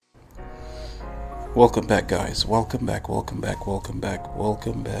Welcome back, guys. Welcome back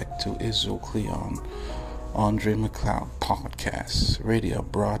to Israel Cleon, Andre McLeod podcast, radio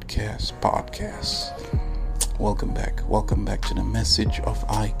broadcast podcast. Welcome back to the Message of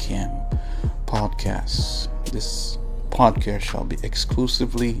ICAM podcast. This podcast shall be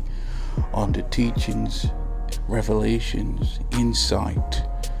exclusively on the teachings, revelations, insight,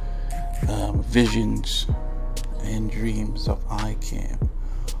 visions, and dreams of ICAM,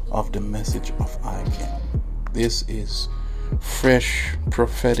 of the Message of ICAM. This is fresh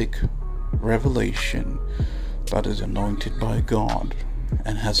prophetic revelation that is anointed by God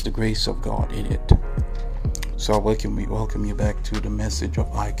and has the grace of God in it. So I welcome you back to the Message of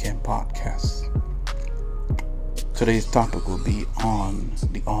ICAM podcast. Today's topic will be on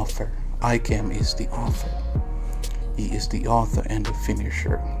the author. ICAM is the author. He is the author and the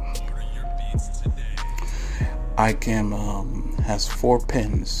finisher. ICAM has 4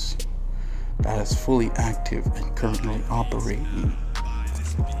 pens that is fully active and currently operating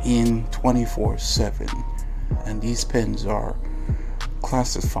in 24/7, and these pens are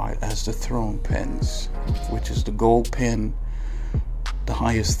classified as the throne pens, which is the gold pen. The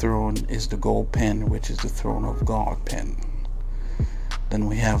highest throne is the gold pen, which is the throne of God pen. Then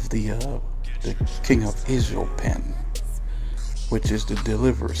we have the King of Israel pen, which is the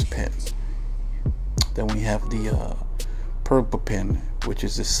deliverer's pen. Then we have the purple pen, which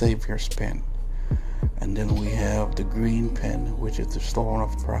is the Savior's pen. And then we have the green pen, which is the Stone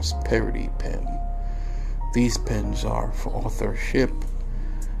of Prosperity pen. These pens are for authorship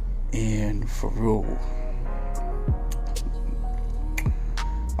and for rule.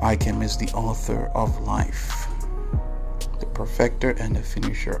 ICAM is the author of life, the perfecter and the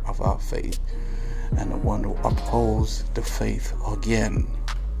finisher of our faith, and the one who upholds the faith again.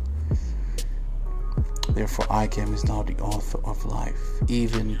 Therefore, ICAM is now the author of life.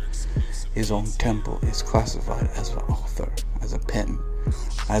 Even his own temple is classified as an author, as a pen.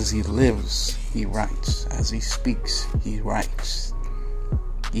 As he lives, he writes. As he speaks, he writes.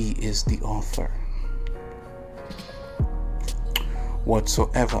 He is the author.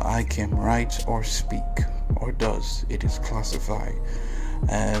 Whatsoever ICAM writes or speak or does, it is classified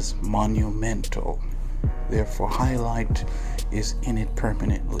as monumental. Therefore, highlight is in it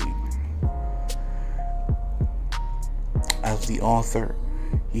permanently. As the author,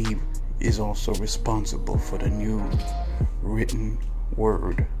 he is also responsible for the new written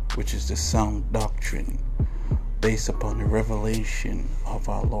word, which is the sound doctrine based upon the revelation of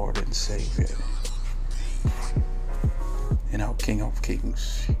our Lord and Savior and our King of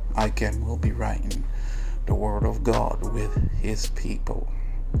Kings. ICAM will be writing the word of God with his people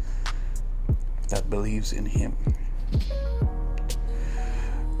that believes in him.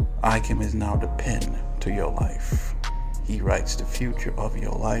 ICAM is now the pen to your life. He writes the future of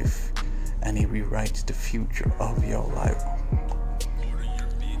your life, and he rewrites the future of your life.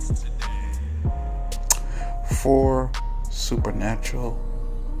 4 supernatural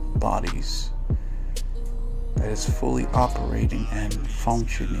bodies that is fully operating and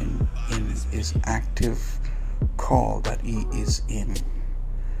functioning in his active call that he is in.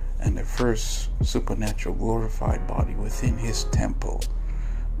 And the first supernatural glorified body within his temple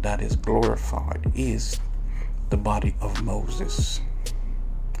that is glorified is the body of Moses.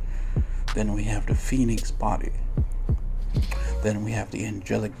 Then we have the phoenix body. Then we have the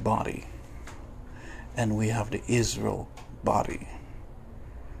angelic body. And we have the Israel body.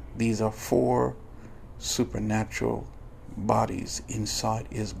 These are 4 supernatural bodies inside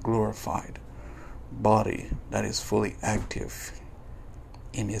his glorified body that is fully active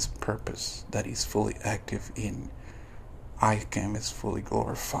in his purpose, that is fully active in. ICAM is fully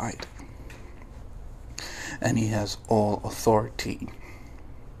glorified. And he has all authority.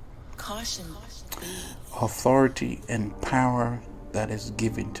 Caution. Authority and power that is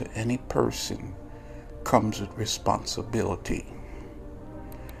given to any person comes with responsibility.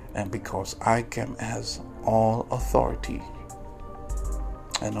 And because ICAM has all authority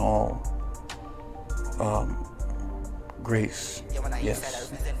and all grace,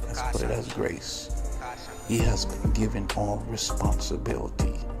 yes, let's put it as grace, he has been given all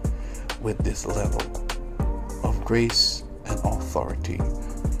responsibility with this level of grace and authority.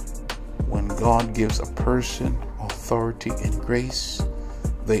 When God gives a person authority and grace,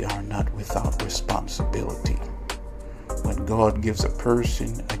 they are not without responsibility. When God gives a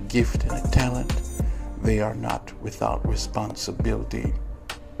person a gift and a talent, they are not without responsibility.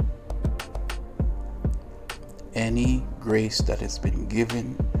 Any grace that has been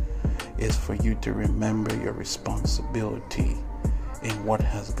given is for you to remember your responsibility in what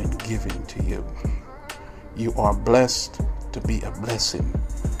has been given to you. You are blessed to be a blessing.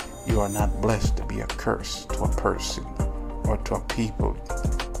 You are not blessed to be a curse to a person or to a people.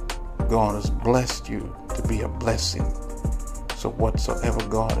 God has blessed you to be a blessing. So whatsoever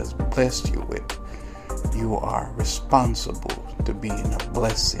God has blessed you with, you are responsible to being a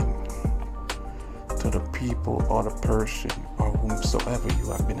blessing to the people or the person or whomsoever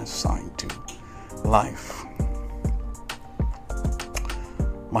you have been assigned to life.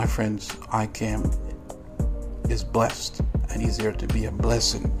 My friends, ICAM is blessed, and he's here to be a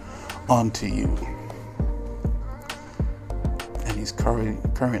blessing unto you. And he's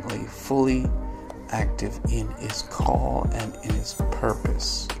currently fully active in his call and in his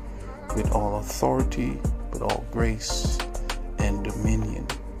purpose, with all authority, with all grace and dominion.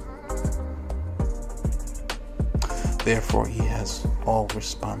 Therefore, he has all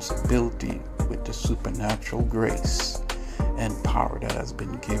responsibility with the supernatural grace and power that has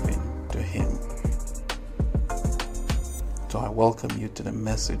been given to him. So I welcome you to the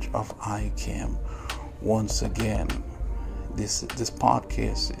message of ICAM once again. This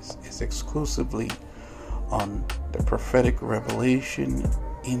podcast is exclusively on the prophetic revelation,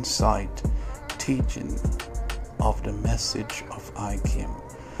 insight, teaching of the message of ICAM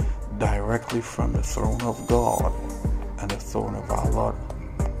directly from the throne of God and the throne of our Lord.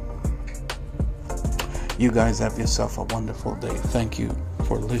 You guys have yourself a wonderful day. Thank you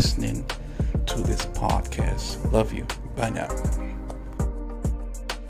for listening to this podcast. Love you. Bye now.